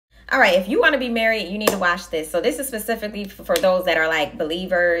All right, if you want to be married, you need to watch this. So this is specifically for those that are like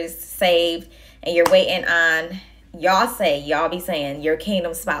believers, saved, and you're waiting on, y'all be saying, your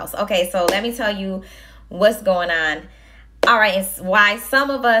kingdom spouse. Okay, so let me tell you what's going on. All right, it's why some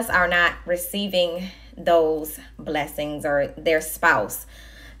of us are not receiving those blessings or their spouse.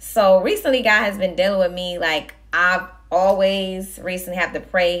 So recently, God has been dealing with me. Like, I've always recently have to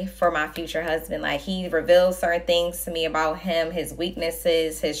pray for my future husband. Like, he reveals certain things to me about him, his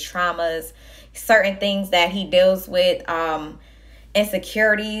weaknesses, his traumas, certain things that he deals with,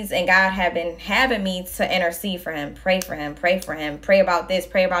 insecurities. And God have been having me to intercede for him, pray for him, pray about this,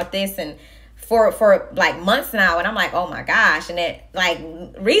 and for like months now. And I'm like, oh my gosh. And it, like,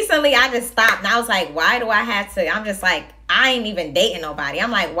 recently I just stopped and I was like, why do I have to? I'm just like, I ain't even dating nobody.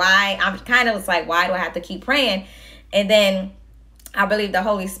 I'm like, why? I'm kind of like, why do I have to keep praying? And then I believe the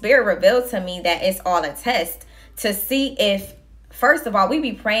Holy Spirit revealed to me that it's all a test to see if, first of all, we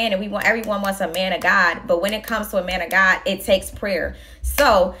be praying and everyone wants a man of God. But when it comes to a man of God, it takes prayer.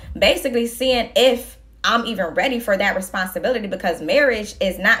 So basically seeing if I'm even ready for that responsibility, because marriage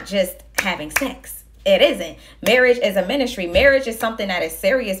is not just having sex. It isn't. Marriage is a ministry. Marriage is something that is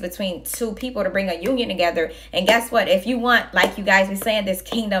serious between two people to bring a union together. And guess what? If you want, like you guys be saying, this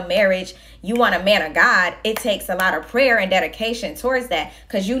kingdom marriage, you want a man of God, it takes a lot of prayer and dedication towards that,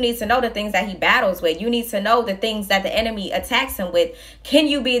 because you need to know the things that he battles with. You need to know the things that the enemy attacks him with. Can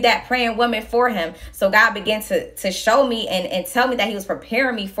you be that praying woman for him? So God began to show me and tell me that he was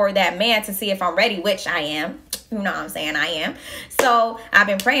preparing me for that man to see if I'm ready, which I am. You know what I'm saying? I am. So I've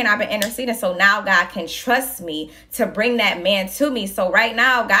been praying, I've been interceding. So now God can trust me to bring that man to me. So right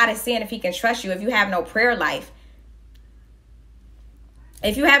now, God is seeing if he can trust you. If you have no prayer life,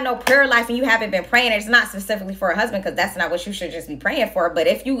 and you haven't been praying, it's not specifically for a husband, because that's not what you should just be praying for. But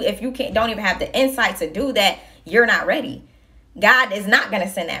if you don't even have the insight to do that, you're not ready. God is not going to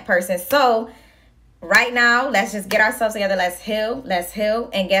send that person. So right now, let's just get ourselves together. Let's heal.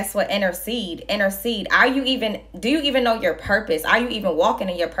 And guess what? Intercede. Do you even know your purpose? Are you even walking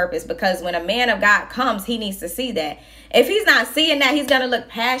in your purpose? Because when a man of God comes, he needs to see that. If he's not seeing that, he's going to look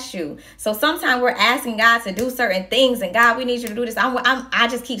past you. So sometimes we're asking God to do certain things, and God, we need you to do this. I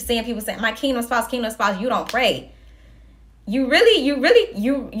just keep seeing people saying, my kingdom spouse, you don't pray. Can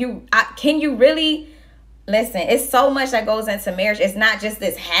you really listen? It's so much that goes into marriage. It's not just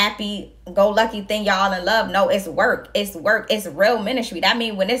this happy-go-lucky thing, y'all in love. No, it's work. It's real ministry. That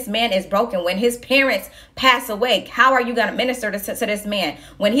means when this man is broken, when his parents pass away, how are you going to minister to this man?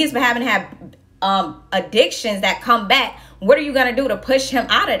 When he's having to have addictions that come back, what are you going to do to push him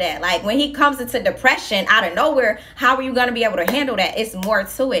out of that? Like, when he comes into depression out of nowhere, how are you going to be able to handle that? It's more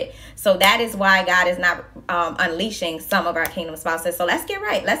to it. So that is why God is not unleashing some of our kingdom spouses. So let's get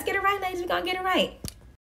right. Let's get it right, ladies. We're going to get it right.